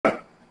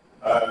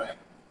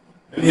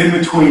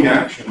in-between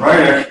action, right?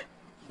 I can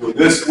go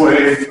this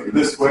way or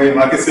this way, and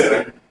like I said,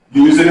 I can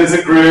use it as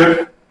a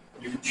grip.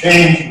 You can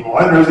change, you go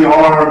under the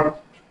arm,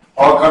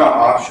 all kind of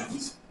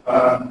options.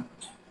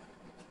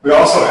 We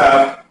also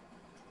have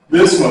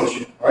this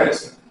motion, right?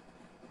 So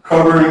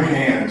covering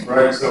hands,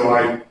 right? So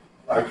I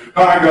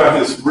kind of got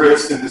this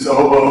wrist and this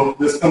elbow.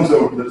 This comes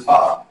over the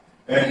top,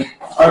 and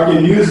I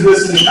can use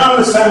this in kind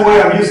of the same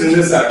way I'm using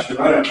this action,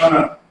 right? I'm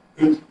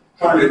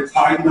trying to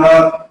tighten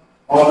up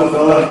all the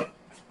fella.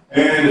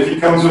 And if he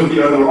comes with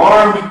the other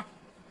arm,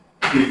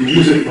 you can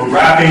use it for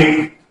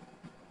wrapping.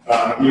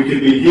 You can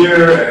be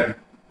here, and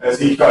as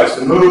he tries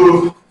to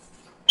move,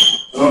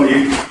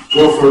 you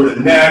go for the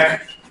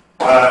neck.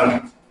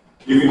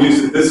 You can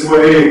use it this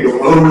way and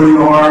go over the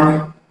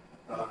arm.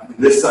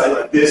 This side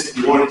like this, if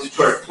you wanted to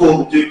try to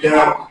pull the dude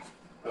down.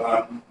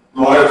 A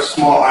lot of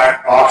small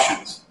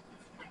options.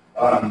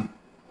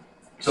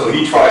 So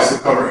he tries to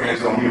cover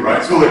hands on me,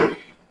 right? So look,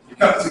 it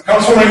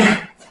comes from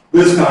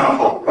this kind of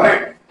hold,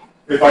 right?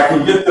 If I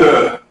can get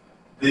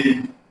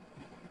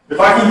if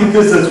I can get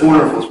this, that's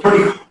wonderful. It's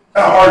pretty kind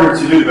of harder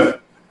to do,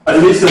 but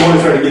at least I want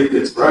to try to get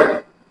this,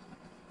 right?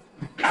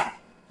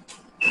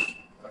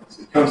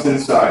 So it comes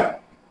inside,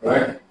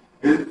 right?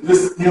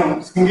 This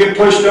can get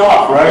pushed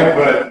off, right?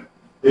 But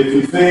if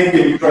you think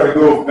and you try to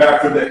go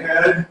back to the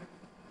head,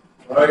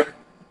 right?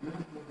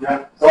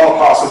 Yeah, it's all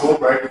possible,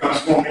 right? It comes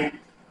for me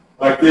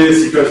like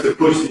this. He tries to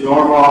push the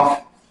arm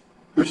off.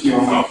 Push the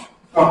arm off.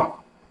 Oh,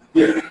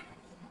 yeah.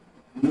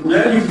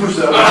 Yeah, you push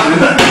that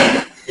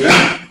one.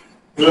 Yeah.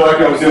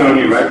 Like I was doing on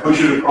you, right? Push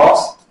it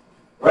across,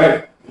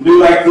 right? You do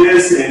like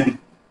this, and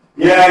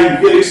yeah,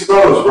 you get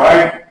exposed,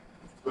 right?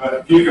 But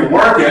if you can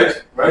work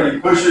it, right? He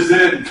pushes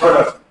it and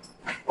try to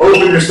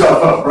open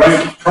yourself up,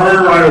 right?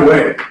 Turn right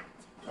away.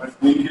 Right?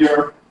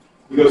 Here,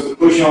 he goes to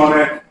push on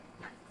it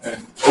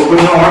and open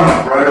the arm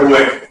up right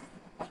away.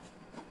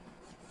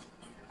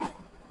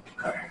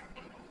 Okay.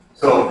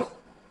 So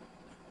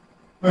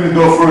I'm going to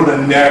go for the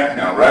neck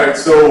now, right?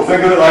 So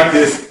think of it like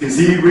this. As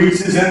he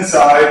reaches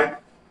inside,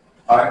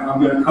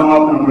 I'm going to come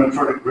up and I'm going to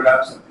try to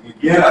grab something.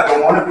 Again, I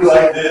don't want to be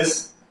like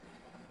this,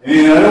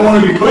 and I don't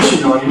want to be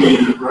pushing on you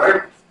either,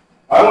 right?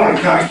 I want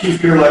to kind of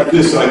keep here like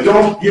this, so I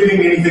don't give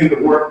him anything to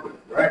work with,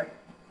 right?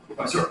 If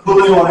I start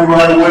pulling on him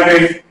right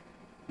away,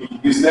 he can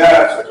use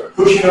that. If I start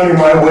pushing on him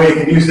right away, he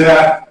can use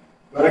that.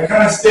 But I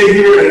kind of stay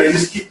here and I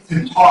just keep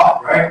him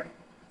taut, right?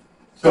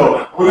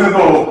 So we're going to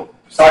go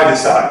side to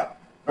side,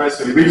 right?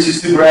 So he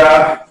reaches to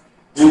grab.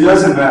 It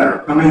doesn't matter.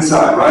 Come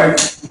inside, right?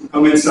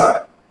 Come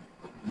inside.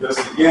 Does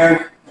it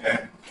again,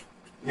 and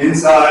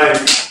inside,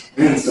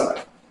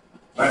 inside.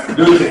 Right?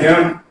 Do it to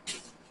him.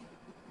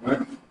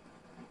 Right?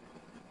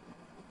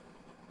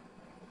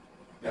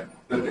 Yeah.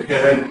 Let the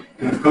head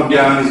going to come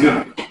down. He's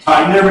going to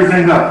tighten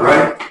everything up,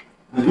 right?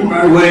 And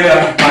right away,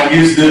 I might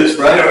use this,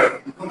 right? Or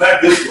come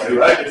back this way,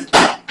 right?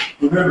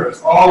 Remember,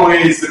 it's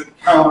always the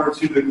counter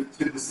to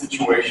the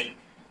situation.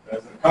 As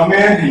I come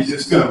in, he's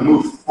just going to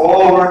move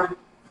forward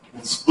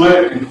and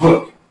split and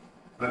hook.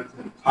 Right?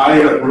 And tie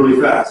it up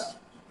really fast.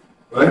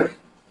 Right?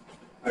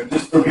 Like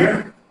just from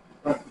here.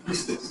 Right.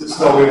 This is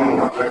all we want to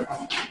work, right?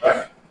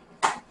 Right.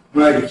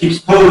 Right. He keeps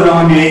pulling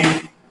on me.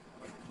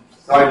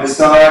 Side to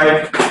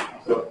side.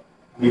 So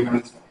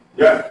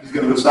yeah, he's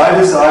gonna go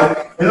side to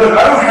side. And look,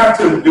 I don't have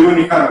to do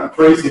any kind of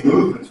crazy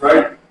movements,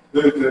 right?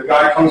 The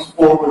guy comes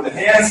forward with the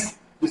hands,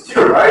 just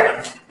here,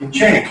 right? And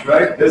change,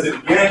 right? Does it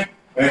again,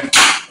 and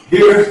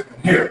here,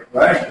 and here,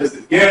 right? Does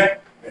it again,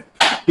 and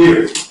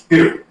here,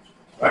 here.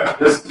 Right?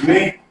 Does it to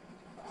me.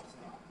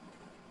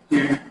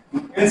 Here.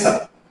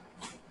 Inside.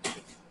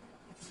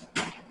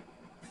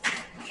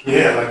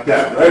 Yeah, like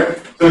that, right?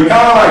 So he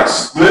kind of like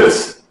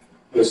splits,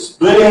 the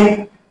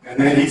splitting, and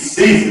then he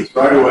seizes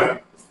right away.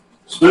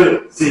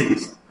 Split,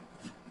 seize.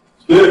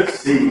 Split,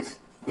 seize.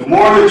 The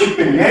more that you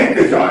can yank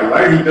the guy,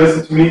 right? He does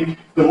it to me.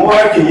 The more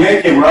I can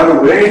yank him right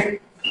away,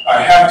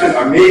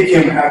 I make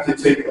him have to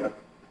take a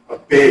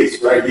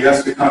base, right? He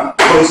has to kind of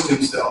post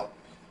himself.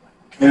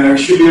 And I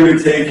should be able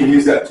to take and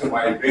use that to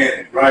my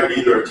advantage, right?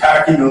 Either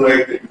attacking the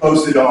leg that he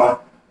posted on,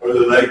 or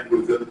the leg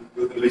with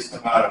the least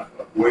amount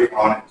of weight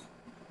on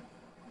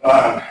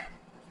it.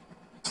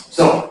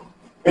 So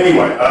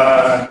anyway,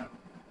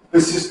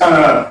 let's just kind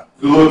of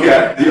look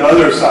at the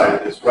other side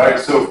of this, right?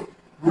 So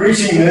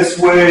reaching this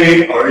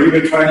way, or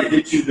even trying to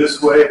hit you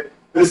this way,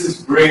 this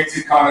is great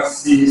to kind of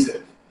seize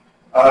it.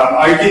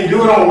 I can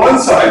do it on one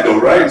side though,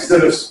 right?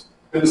 Instead of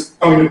just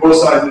coming to both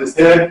sides of his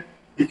head,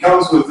 he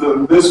comes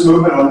with this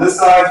movement on this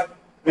side,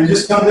 and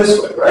just come this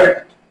way,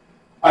 right?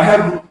 I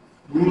have,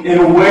 in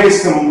a way,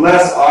 some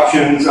less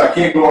options. I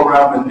can't go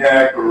around the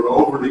neck or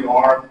over the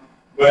arm,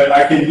 but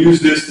I can use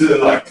this to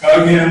like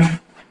tug him,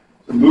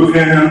 to move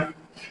him,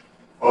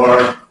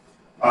 or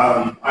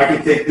I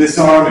can take this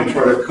arm and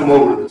try to come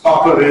over the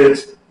top of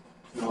it.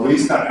 You know,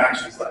 these kind of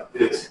actions like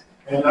this.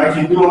 And I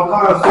can do all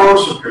kind of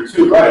throws from here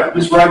too, right? I'm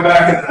just right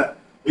back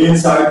in the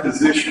inside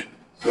position.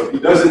 So if he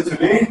does it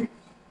to me,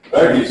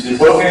 right, he's just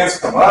both hands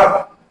come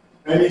up,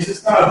 and he's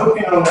just kind of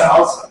hooking on the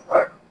outside,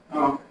 right?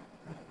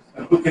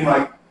 And hooking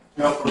like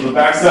You know, from the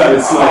backside,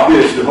 it's like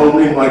this. You're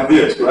holding like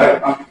this,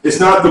 right? It's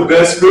not the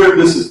best grip.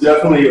 This is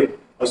definitely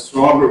a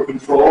stronger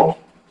control.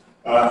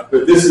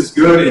 But this is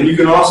good, and you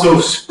can also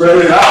spread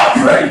it out,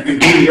 right? You can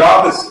do the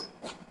opposite.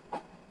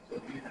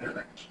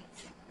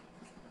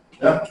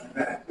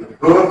 Yep. With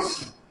the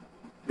hooks,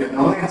 getting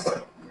on the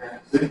inside.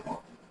 See?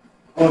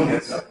 On the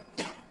inside.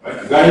 Right?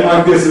 I got him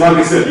like this, and like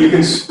I said, you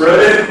can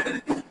spread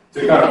it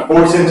to kind of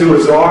force into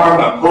his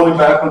arm. I'm pulling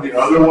back on the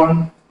other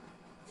one.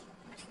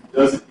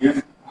 Does it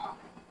again.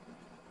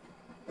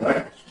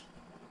 Right?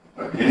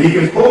 And he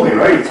can pull me,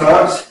 right? He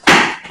tugs.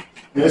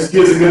 This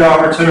gives a good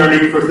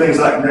opportunity for things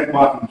like neck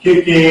locking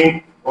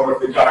kicking, or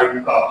if the guy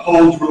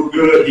holds real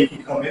good, he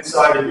can come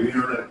inside and do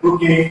internet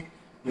hooking,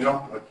 you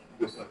know, like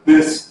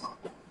this.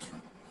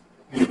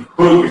 You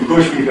hook and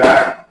push me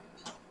back.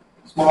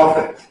 Small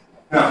things.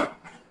 Now,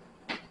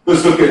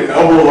 let's look at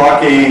elbow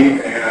locking,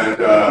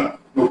 and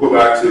we'll go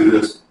back to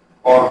this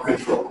arm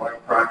control,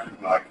 right? Cracking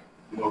like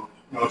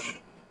motion.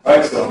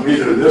 Right? So I'm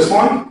either this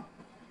one,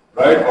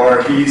 right,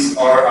 or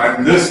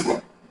I'm this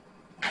one.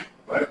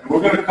 Right? And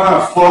we're going to kind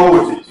of flow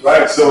with these,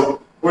 right?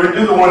 So we're going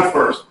to do the one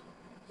first.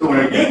 So when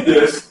I get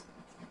this,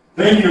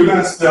 then you're going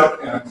to step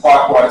in a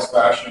clockwise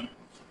fashion,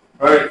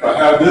 right? If I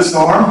have this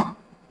arm,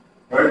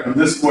 right, and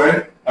this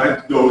way,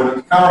 I'd go in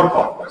a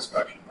counterclockwise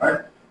fashion,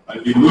 right?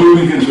 I'd be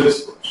moving in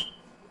this way.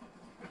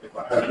 If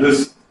I have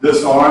this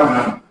arm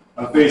and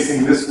I'm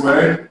facing this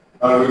way,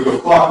 I would go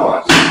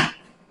clockwise.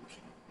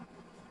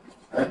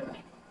 Right?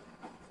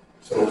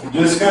 So we're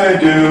just going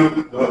to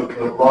do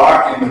the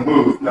lock and the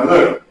move. Now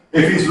look.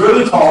 If he's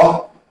really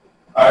tall,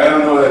 I don't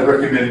know that I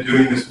recommend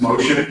doing this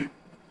motion.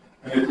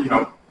 And you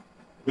know,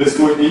 this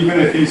would, even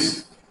if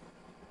he's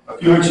a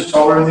few inches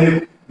taller than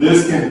you,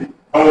 this can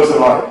pose a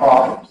lot of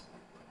problems.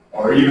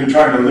 Or even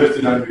trying to lift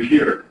it under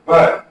here.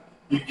 But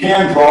you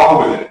can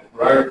draw with it,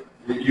 right?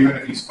 Even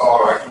if he's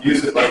taller. I can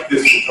use it like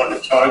this to try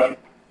to tug.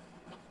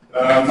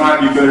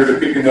 Might be better to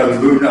pick another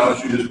move now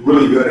that you're just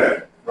really good at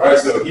it. Right?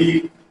 So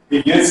he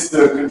gets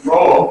the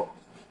control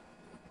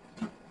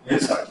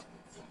inside.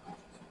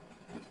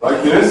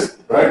 Like this,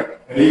 right?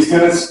 And he's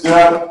going to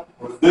step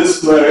with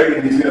this leg,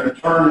 and he's going to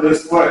turn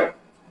this way.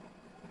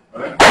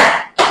 Right?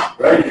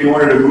 Right? If you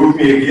wanted to move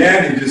me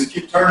again, you just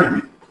keep turning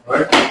me.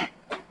 Right?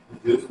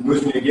 Just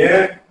move me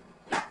again.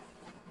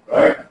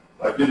 Right?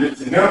 Like you did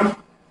to him.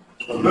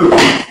 So move.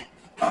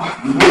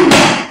 Move.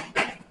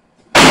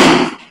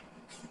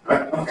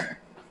 Right? Okay.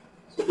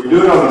 So we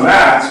do it on the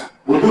mats.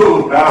 We'll do it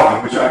with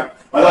bowing, which I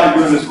like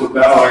doing this with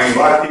bowing. A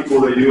lot of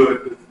people, they do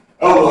it with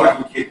elbow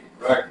locking kicking,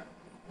 right?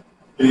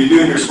 And you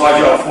do in your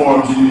slide out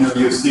forms,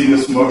 you see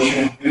this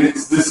motion, and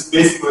it's this,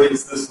 basically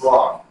it's this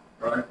lock,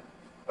 right?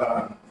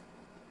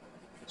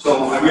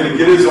 So I'm going to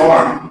get his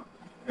arm,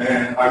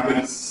 and I'm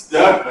going to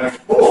step and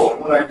pull.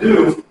 And when I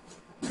do,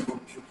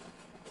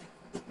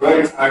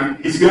 right,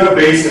 he's going to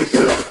base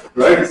himself,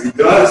 right? As he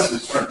does,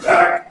 just turn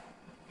back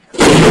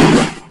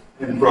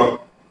and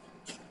broke.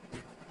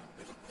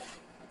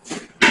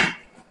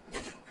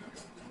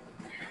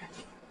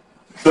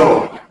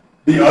 So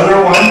the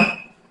other one.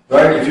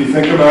 Right? If you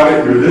think about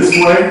it, you're this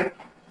way,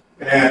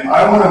 and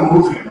I want to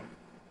move him.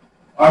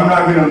 I'm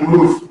not going to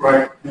move,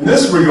 right? In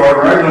this regard,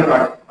 right? Look,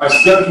 I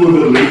stepped with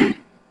a lead.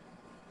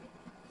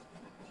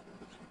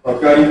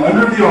 I've got him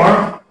under the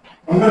arm.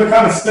 I'm going to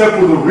kind of step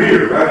with the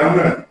rear, right? I'm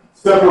going to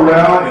step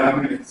around, and I'm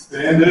going to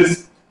expand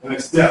this, and I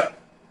step.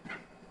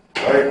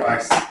 Right? I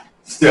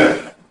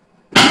step.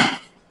 I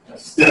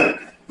step.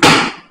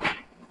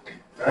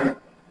 Okay?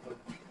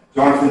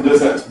 Jonathan does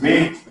that to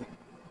me.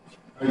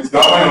 He's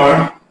got my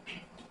arm.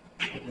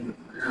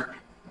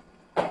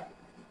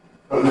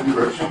 Other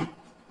direction.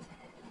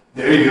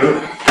 There you go.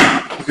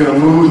 He's going to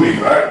move me,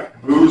 right?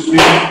 Moves me. He's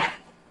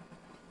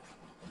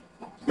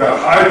got a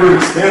hybrid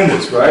extend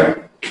this,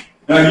 right?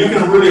 Now you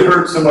can really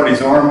hurt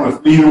somebody's arm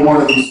with either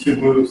one of these two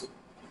moves.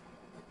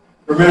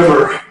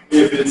 Remember,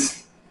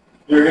 if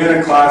you're in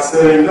a class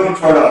setting, don't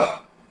try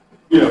to,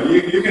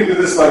 you can do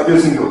this like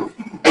this and go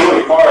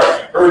really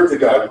hard and hurt the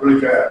guy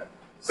really bad.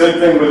 Same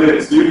thing with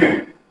this. You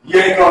can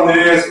yank on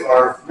this,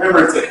 or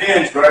remember it's a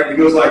hinge, right? It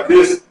goes like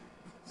this.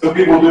 Some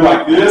people do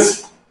like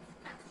this,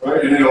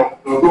 right? And they'll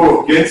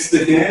go against the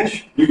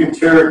hinge. You can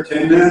tear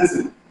tendons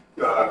and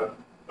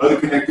other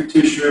connective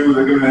tissue,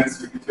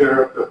 ligaments. You can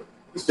tear up the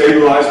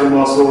stabilizer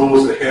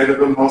muscles, the head of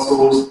the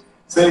muscles.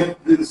 Same,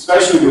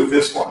 especially with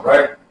this one,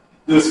 right?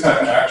 This kind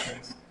of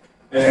actions.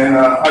 And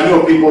I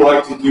know people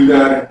like to do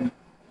that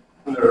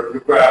when they're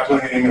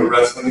grappling or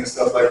wrestling and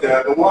stuff like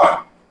that. But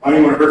why? I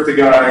don't want to hurt the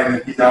guy and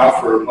then he's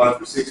out for a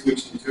month or 6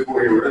 weeks and you took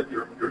away your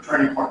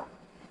training partner.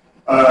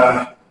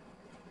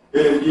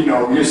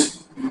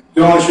 Just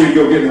don't let you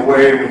go get in the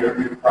way when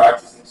you're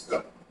practicing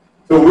stuff.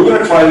 So we're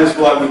going to try this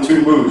with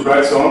 2 moves,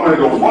 right? So I'm going to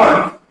go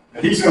 1,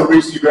 and he's going to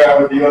reach to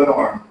grab with the other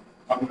arm.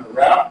 I'm going to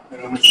wrap,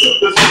 and I'm going to step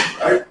this way,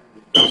 right?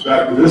 He comes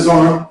back with this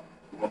arm,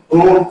 I'm going to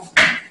pull,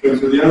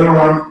 goes with the other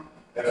arm,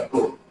 and I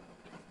pull.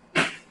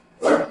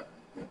 Right?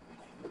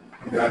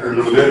 Come down here a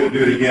little bit, we'll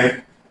do it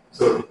again.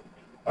 So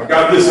I've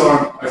got this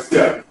arm, I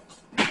step.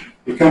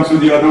 He comes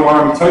with the other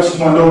arm, he touches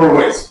my lower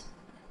waist.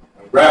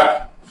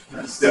 wrap,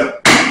 I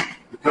step.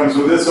 It comes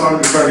with this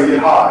arm to try to get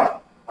high.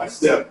 I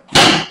step.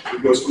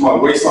 It goes from my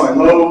waistline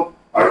low,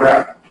 I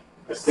wrap,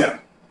 I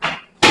step.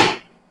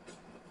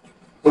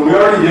 So we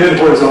already did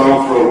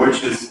horizontal throw,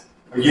 which is,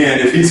 again,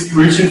 if he's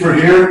reaching for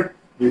here,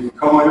 you can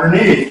come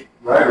underneath,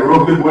 right? A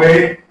real good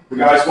way. The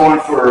guy's going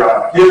for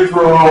a hip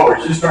throw, or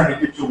he's just trying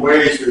to get your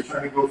waist, or you're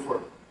trying to go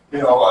for,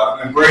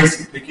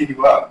 embracing, picking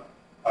you up.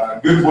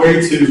 Good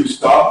way to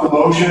stop the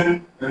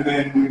motion, and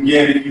then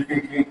again, you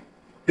can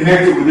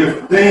connect it with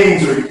different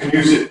things, or you can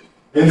use it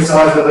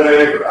inside the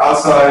leg or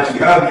outside. You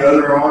have the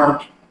other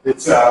arm.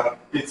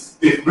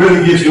 It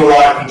really gives you a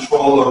lot of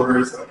control over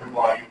his upper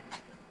body.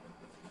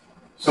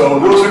 So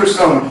those are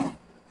some,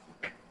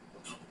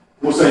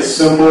 we'll say,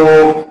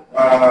 simple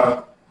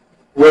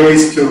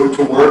ways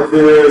to work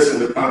this and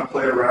to kind of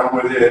play around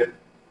with it.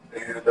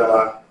 And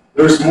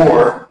there's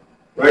more,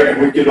 right?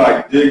 And we could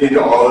like dig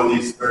into all of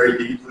these very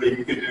deeply.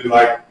 You could do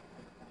like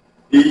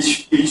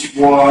each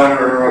one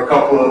or a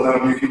couple of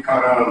them. You can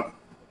kind of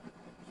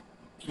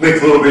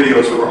make little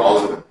videos over all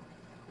of them.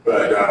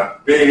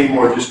 But being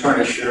more just trying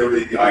to share with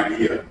you the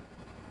idea.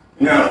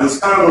 Now, this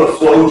kind of a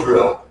flow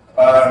drill.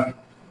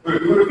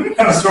 We're going to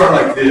kind of start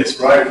like this,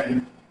 right?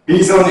 And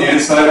he's on the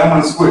inside, I'm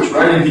going to switch,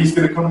 right? And he's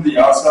going to come to the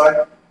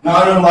outside.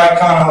 Not unlike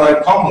kind of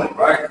like pummeling,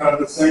 right? Kind of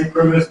the same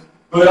premise.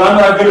 But I'm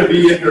not going to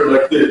be in there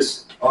like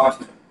this on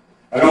him.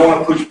 I don't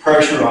want to push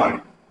pressure on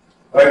him.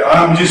 Right?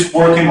 I'm just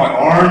working my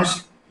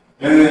arms,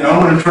 and then I'm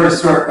going to try to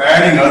start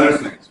adding other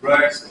things,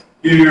 right? So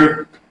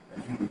here,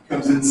 and he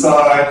comes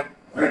inside,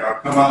 right?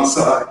 I'll come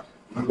outside.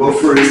 I'm going to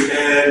go for his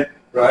head,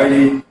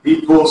 right?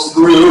 He pulls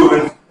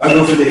through, and I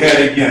go for the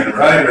head again,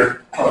 right? Or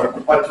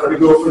I try to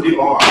go for the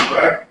arm,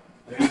 right?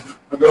 And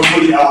I go for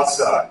the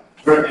outside,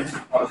 right?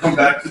 And I'll come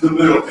back to the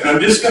middle. And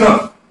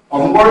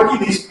I'm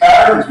working these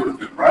patterns with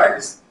him, right?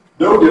 It's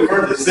no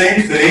different, the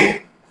same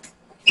thing.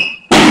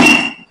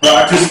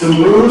 Practice the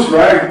moves,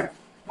 right?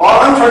 All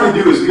I'm trying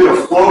to do is get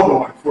a flow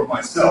going for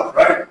myself,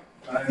 right?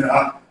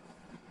 And,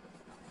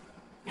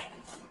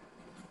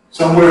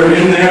 somewhere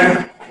in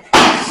there,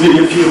 see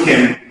if you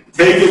can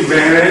take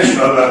advantage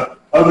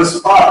of a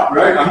spot,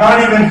 right?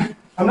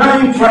 I'm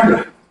not even trying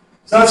to,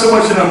 it's not so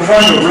much that I'm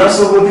trying to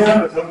wrestle with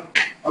him, but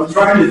I'm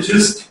trying to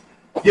just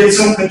get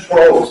some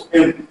controls.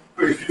 And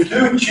if you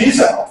do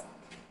Chiao,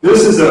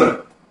 this is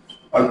a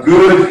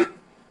good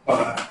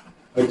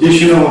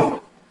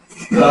additional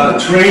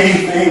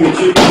training thing that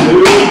you can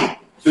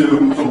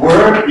do to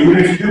work, even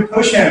if you do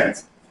push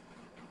hands.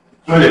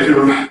 But if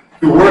you're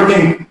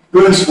working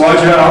good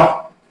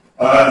Chiao,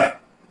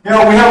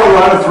 we have a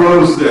lot of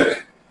throws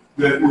that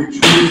we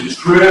choose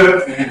to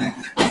trip, and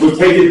we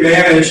take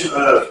advantage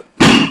of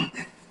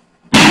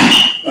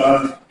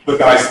the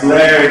guy's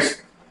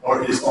legs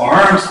or his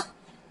arms.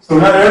 So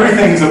not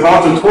everything's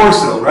about the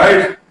torso,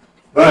 right?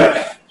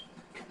 But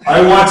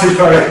I want to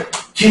try to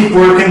keep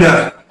working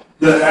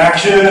the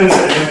actions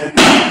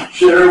and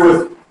share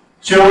with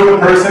the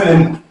person.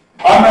 And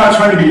I'm not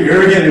trying to be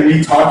arrogant and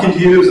me talking to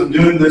you as I'm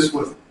doing this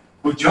with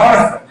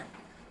Jonathan.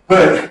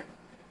 But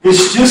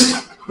it's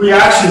just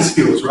reaction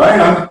skills,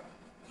 right?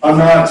 I'm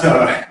not, it's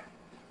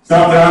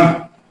not that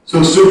I'm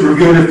so super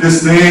good at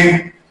this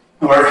thing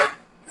or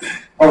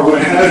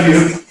what have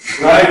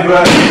you, right?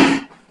 But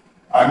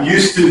I'm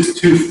used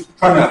to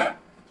trying to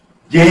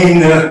gain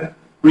the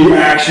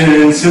reaction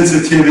and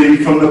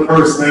sensitivity from the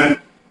person.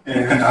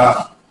 And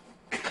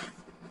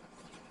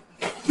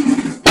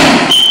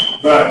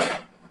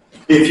but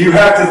if you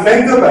have to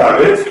think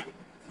about it,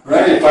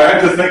 right? If I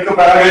have to think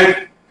about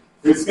it,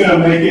 it's going to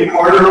make it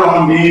harder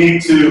on me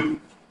to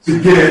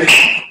get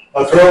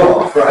a throw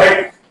off,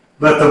 right?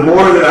 But the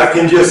more that I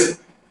can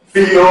just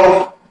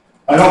feel,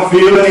 I don't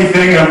feel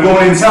anything, I'm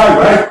going inside,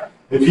 right?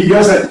 If he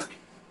doesn't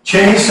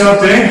change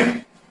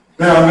something,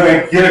 then I'm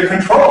going to get a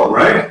control,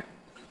 right?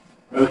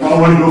 If I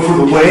want to go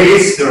for the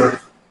waist, or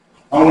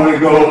I want to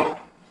go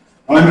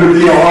under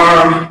the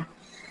arm,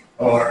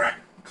 or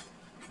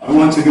I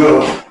want to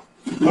go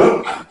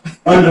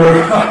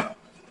under,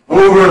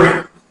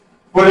 over,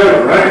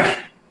 whatever, right?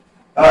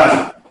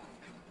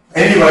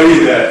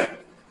 Anybody that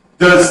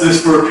does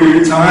this for a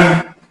period of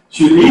time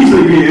should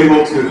easily be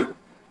able to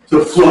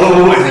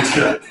flow and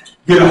to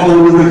get a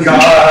hold of the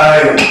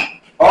guy and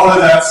all of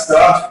that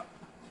stuff.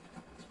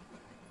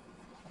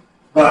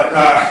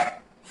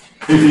 But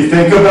if you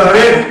think about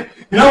it,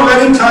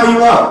 let him tie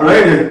you up,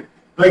 right? And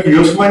like he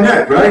goes to my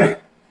neck, right?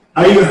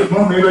 Maybe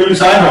I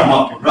use eyebrow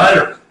mopping, right?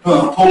 Or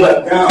pull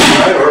that down,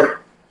 right?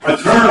 Or I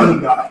turn on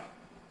the guy.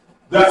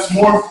 That's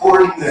more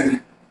important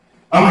than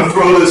I'm going to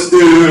throw this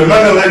dude, I'm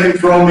not going to let him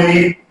throw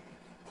me,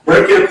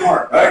 break it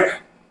apart,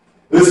 right?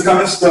 This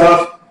kind of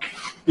stuff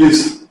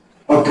is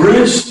a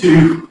bridge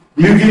to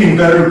you getting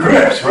better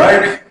grips,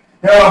 right?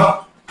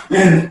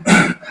 In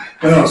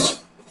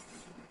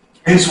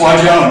Shuai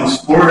in the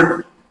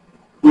sport,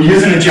 we're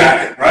using a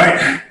jacket,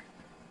 right?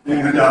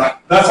 And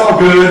that's all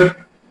good,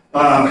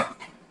 but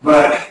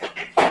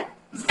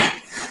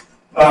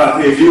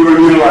if you were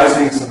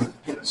utilizing some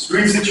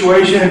street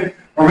situation,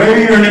 or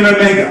maybe you're an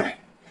MMA guy,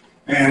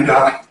 and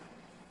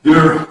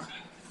you're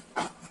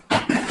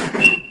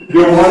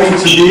you're wanting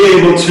to be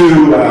able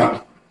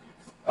to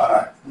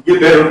get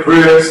better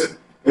grips,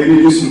 maybe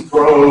do some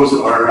throws,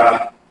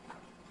 or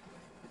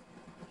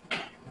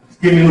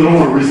give me a little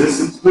more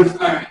resistance, please.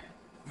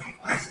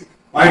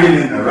 Might get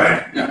in there,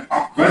 right? Yeah.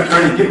 I'm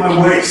trying to get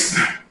my waist.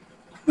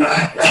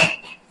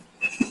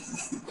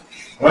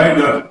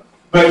 Right?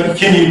 But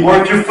can you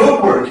work your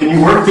footwork? Can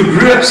you work the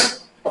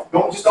grips?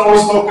 Don't just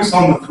always focus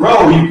on the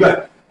throw. You've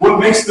got what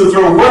makes the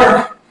throw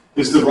work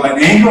is the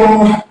right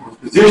angle, or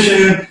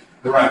position,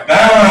 the right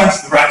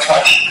balance, the right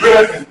type of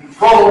grip and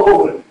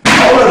control, and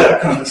all of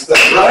that kind of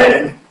stuff, right?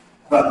 And,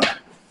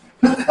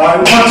 I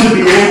want to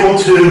be able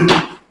to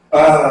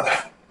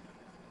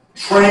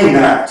train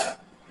that,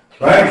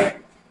 right?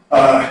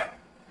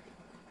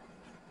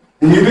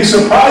 And you'd be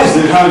surprised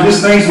at how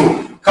just things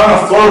will kind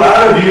of flow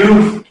out of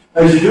you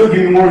as you do it.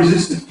 Give you more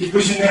resistance. Keep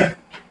pushing in,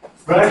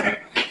 right?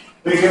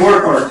 Make it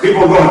work hard.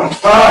 People are going,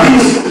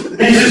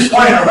 he's just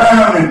playing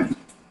around, and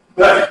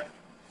but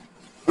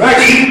right,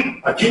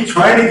 I keep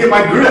trying to get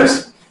my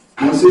grips.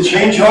 Once they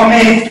change on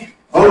me,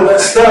 all of that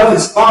stuff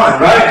is fine,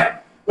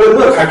 right? But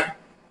look, I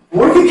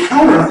work a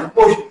counter.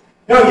 You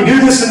know, you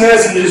do this and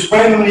this, and you just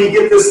randomly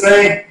get this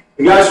thing.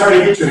 The guy's trying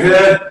to get your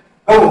head.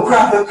 Oh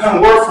crap, that kind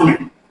of worked for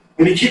me.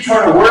 And you keep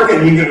trying to work it,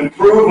 and you can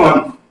improve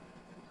on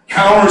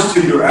counters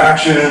to your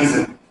actions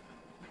and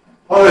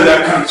all of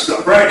that kind of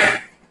stuff, right?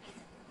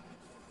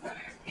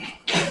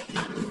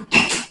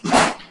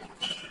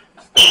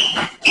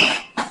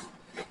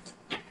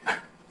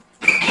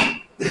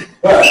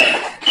 But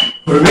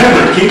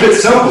remember, keep it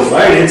simple,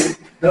 right? It's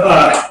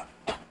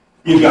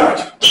you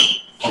got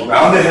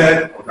around the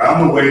head,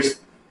 around the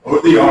waist,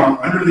 over the arm,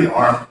 under the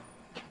arm,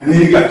 and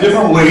then you got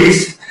different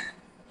ways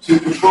to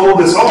control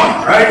this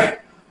arm, right?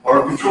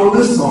 Or control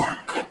this arm,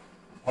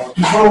 or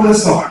control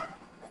this arm.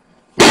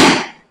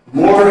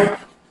 More,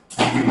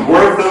 you can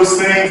work those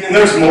things, and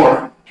there's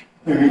more.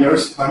 I mean,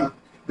 this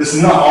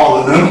is not all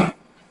of them,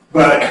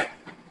 but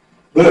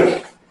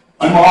look,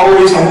 I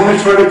want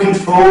to try to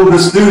control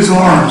this dude's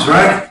arms,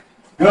 right?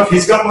 You know, if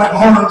he's got my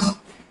arms.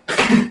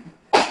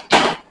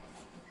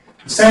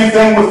 The same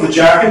thing with the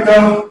jacket,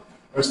 though.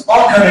 There's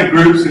all kind of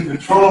groups and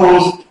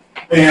controls,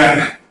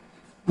 and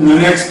in the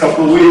next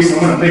couple of weeks, I'm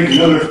going to make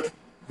another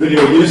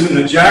video using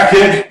the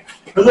jacket.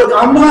 But look,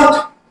 I'm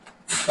not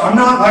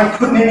like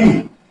putting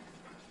any,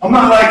 I'm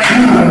not like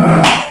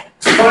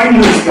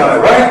fighting this guy,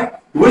 right?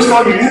 You waste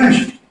all your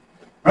energy,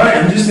 right?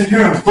 I'm just in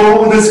here and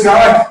full with this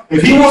guy.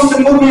 If he wants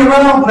to move me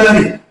around,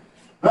 let him,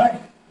 right?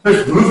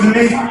 Just moving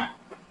me, I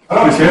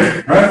don't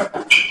care, right?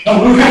 I'm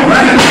moving,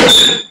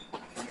 right?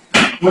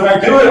 When I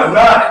do it,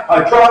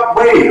 I drop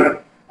weight.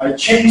 I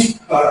change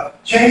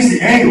the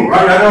angle,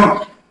 right?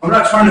 I'm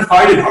not trying to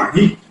fight it hard.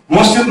 He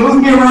wants to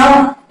move me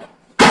around.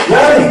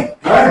 Let him,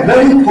 right?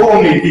 Let him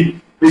pull me.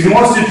 If he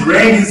wants to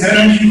drain his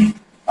energy,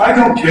 I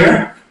don't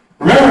care.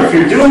 Remember, if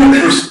you're doing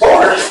it for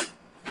sport,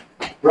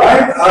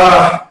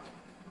 right?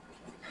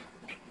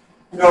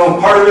 You know,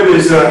 part of it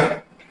is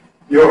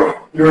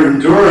your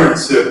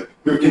endurance,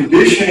 your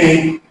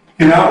conditioning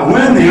can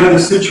outwin the other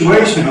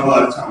situation a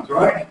lot of times,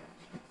 right?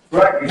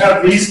 Right? You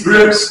have these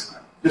grips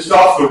just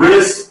off the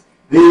wrist,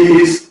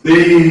 these.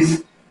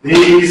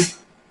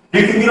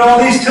 You can get all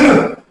these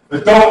too,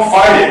 but don't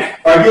fight it.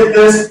 If I get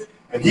this,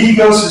 and he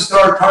goes to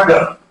start trying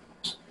to,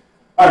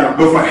 I don't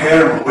know, go for my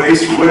head or my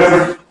waist or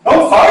whatever,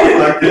 don't fight it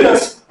like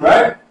this,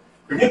 right?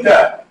 Forget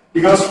that.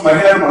 He goes for my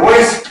head or my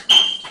waist,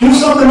 do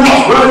something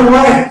else right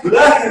away.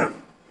 Let him,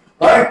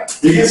 right?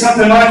 You get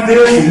something like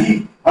this,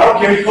 and I don't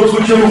care, he goes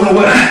whichever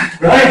way,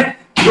 right?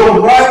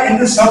 Go right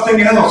into something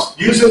else.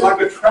 Use it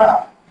like a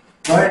trap,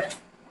 right?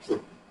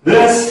 So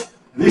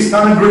these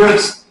kind of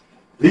grips,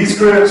 these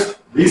grips,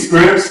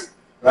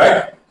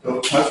 right?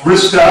 So that's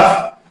wrist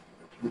stuff.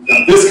 We've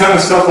got this kind of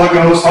stuff like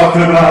I was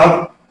talking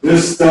about.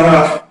 This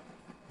stuff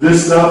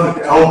at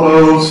the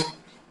elbows.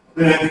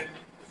 Then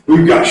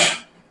we've got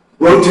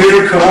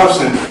rotator cuffs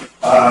and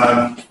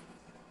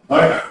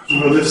right,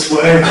 go this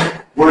way,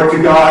 work the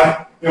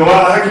guy. You know,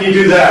 well, how can you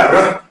do that,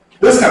 right?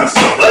 This kind of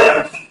stuff,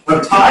 right?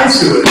 I'm tied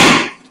to it.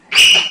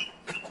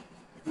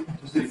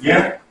 Just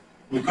again,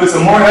 we put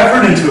some more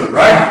effort into it,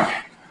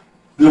 right?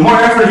 The more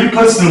effort he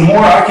puts, the more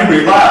I can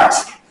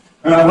relax.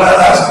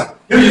 Well,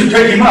 you just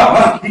pick him up.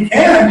 Well, he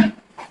can.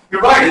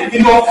 You're right. He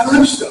can do all kinds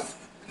of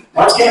stuff.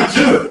 I can't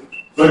do it.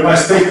 But if I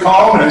stay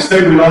calm and I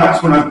stay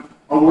relaxed when I'm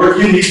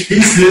working these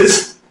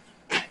pieces,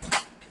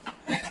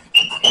 if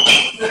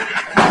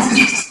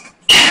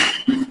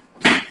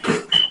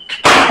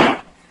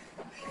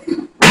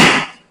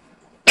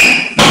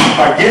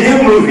I get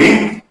him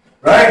moving,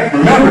 right?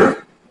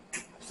 Remember,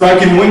 it's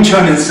like in Wing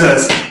Chun it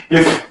says,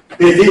 if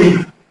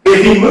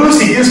he moves,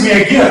 he gives me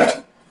a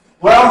gift.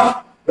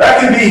 Well, that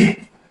can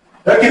be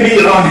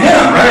on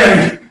him,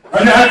 right?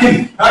 And I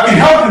can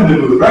help him to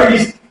move,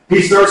 right?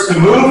 He starts to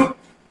move.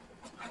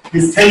 He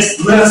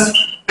takes less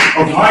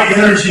of my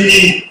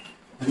energy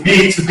than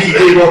me to be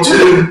able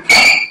to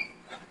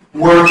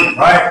work it,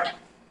 right?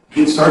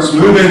 He starts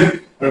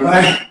moving, but if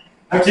I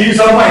have to use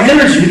all my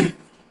energy,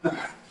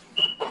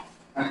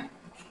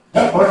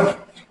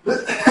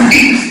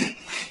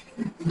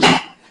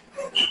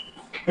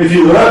 if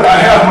you look, I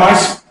have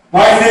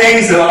my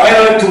things that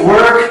I like to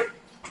work,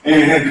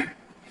 and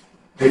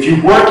if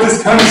you work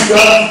this kind of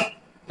stuff,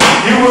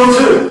 you will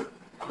too.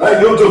 Right?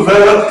 You'll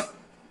develop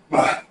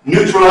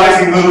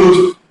neutralizing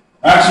moves,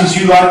 actions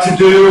you like to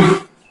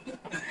do.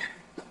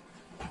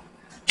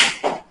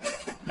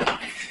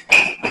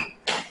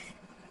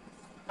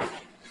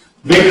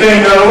 Big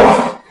thing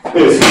though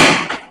is,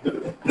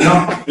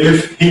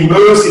 if he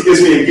moves, he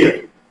gives me a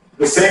gift. At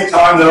the same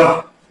time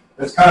though,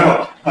 it's kind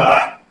of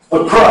a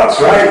crux,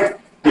 right?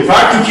 If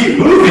I can keep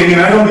moving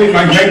and I don't make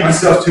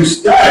myself too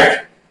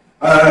static,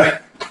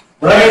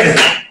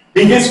 right?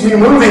 He gets me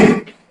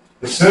moving.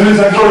 As soon as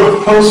I go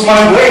to post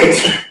my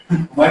weight,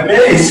 my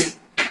base,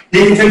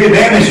 he can take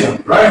advantage of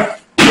it, right?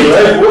 The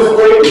leg with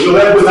weight, the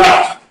leg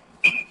without.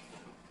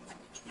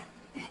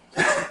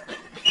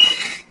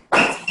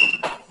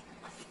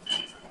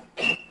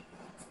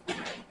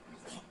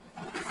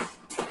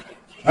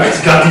 Right,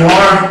 he's got the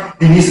arm,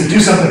 he needs to do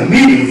something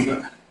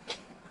immediately.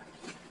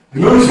 He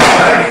moves,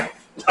 right?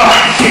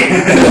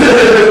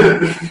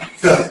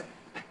 So,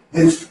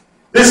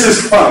 this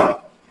is fun.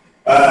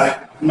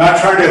 I'm not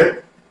trying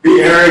to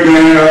be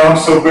arrogant or I'm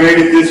so great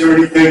at this or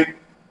anything.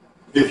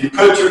 If you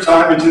put your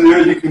time into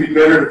it, you can be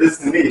better at this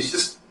than me. It's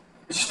just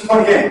a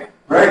fun game,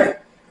 right?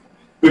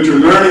 But you're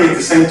learning at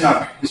the same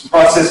time. It's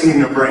processing in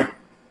your brain.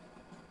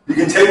 You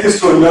can take this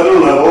to another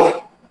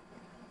level.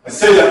 I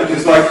say that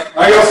because, like,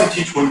 I also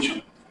teach Wing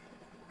Chun.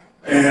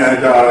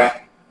 And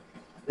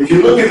if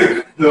you look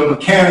at the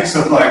mechanics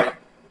of, like,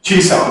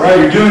 Chiao, right?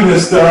 You're doing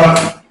this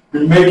stuff,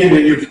 you're making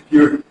it,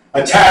 you're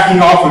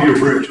attacking off of your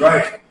bridge,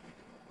 right?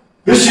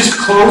 This just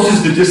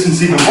closes the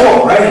distance even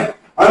more, right?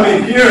 I'm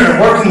in here and I'm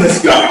working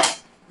this guy.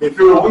 If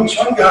you're a Wing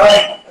Chun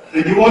guy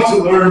and you want to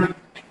learn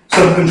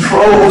some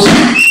controls,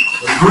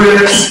 or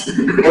grips,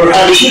 or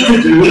how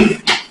to do,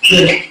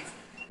 then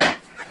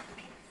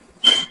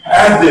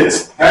add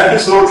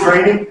this little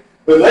training.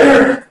 But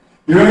later,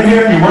 you're in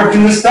here and you're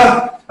working this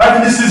stuff. I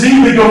can just as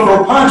easily go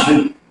for a punch,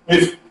 and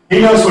if he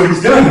knows what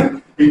he's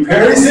doing, he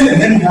parries it,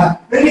 and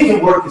then he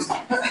can work his,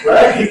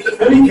 right?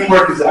 Then he can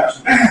work his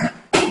action.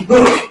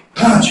 Look,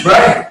 punch,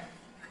 right?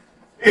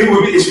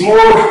 It's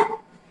more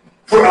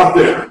for out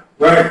there,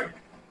 right?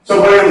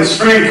 Somebody on the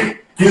street,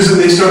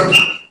 usually they start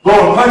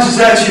blowing punches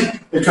at you,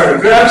 they try to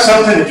grab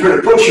something, they try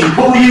to push and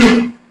pull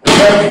you,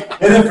 right?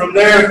 And then from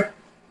there,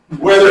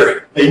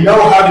 whether they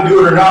know how to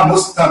do it or not,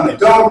 most of the time they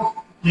don't,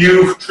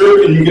 you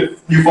trip and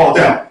you fall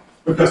down.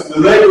 Because the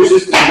leg was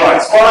just in the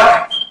right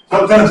spot,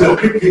 sometimes they'll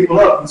pick people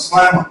up and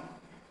slam them.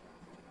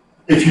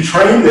 If you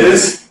train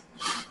this,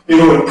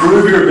 it'll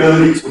improve your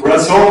ability to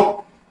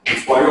wrestle in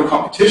fight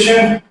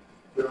competition,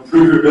 it'll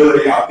improve your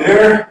ability out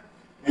there,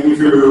 and if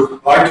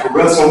you like to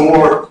wrestle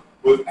more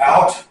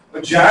without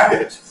a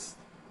jacket,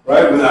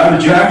 right? Without a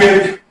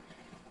jacket,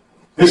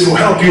 this will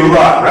help you a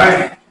lot,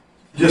 right?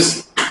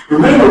 Just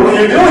remember when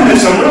you're doing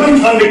this, I'm really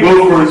trying to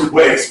go for his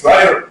waist,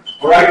 right?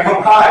 Or I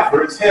come high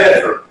for his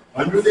head, or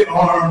under the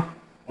arm,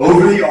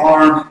 over the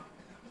arm,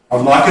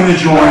 I'm locking the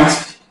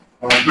joints,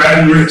 or I'm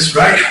grabbing wrists,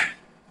 right?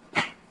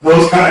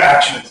 Those kind of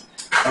actions.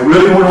 I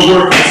really want to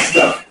work this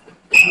stuff.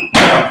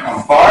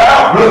 I'm far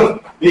out, really.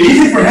 It's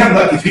easy for him,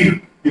 like if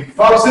he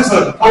follows this,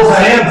 like pulls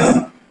that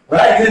hand,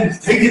 right? And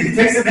then he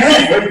takes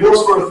advantage, right? He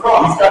goes for a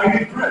throw. He's got a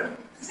good grip.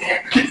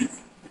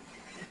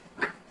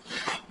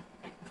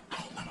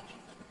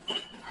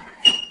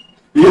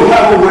 You'll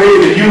have a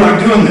way that you like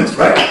doing this,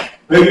 right?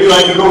 Maybe you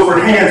like to go for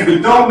hands,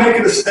 but don't make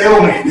it a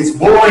stalemate. It's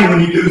boring when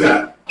you do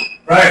that,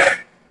 right?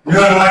 You're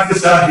gonna like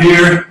this out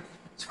here.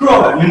 Screw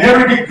all that. You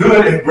never get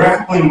good at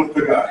grappling with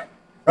the guy,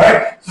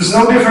 right? So it's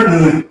no different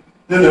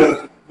than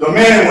the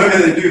men and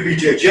women that do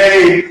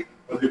BJJ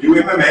or they do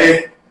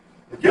MMA.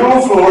 They get on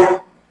the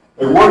floor,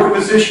 they work a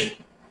position.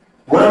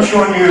 What I'm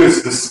showing you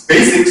is the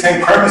basic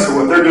same premise of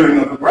what they're doing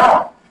on the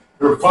ground.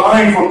 They're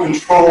vying for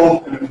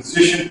control in a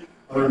position,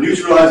 or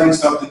neutralizing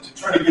something to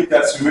try to get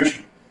that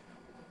submission.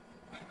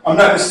 I'm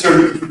not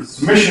necessarily looking for the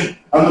submission,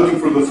 I'm looking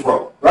for the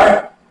throw,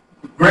 right?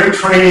 Great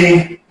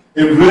training,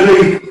 it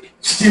really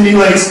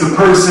stimulates the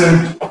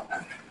person,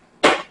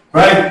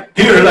 right?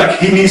 Here, like,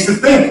 he needs to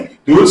think.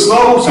 Do it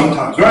slow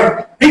sometimes,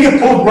 right? He can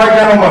pull right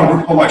down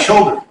on my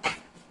shoulder.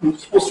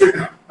 Pull straight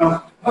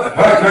down.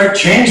 Right?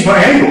 Change my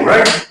angle,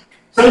 right?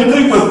 So you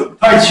think with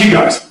Tai Chi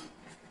guys,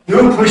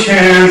 doing push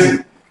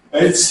hands,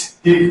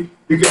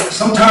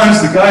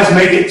 sometimes the guys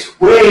make it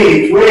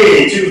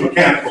way too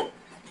mechanical.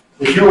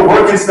 If you're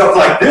working stuff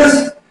like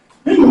this,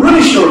 you can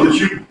really show that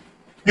you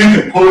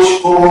can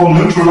push, pull,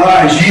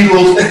 neutralize,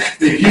 yield.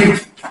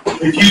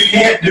 If you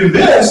can't do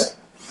this,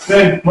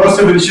 then most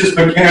of it is just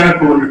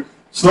mechanical or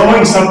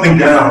slowing something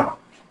down.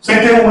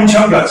 Same thing with Wing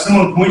Chun guys. Some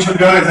of the Wing Chun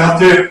guys out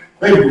there,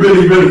 they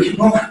really keep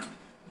on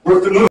work the move.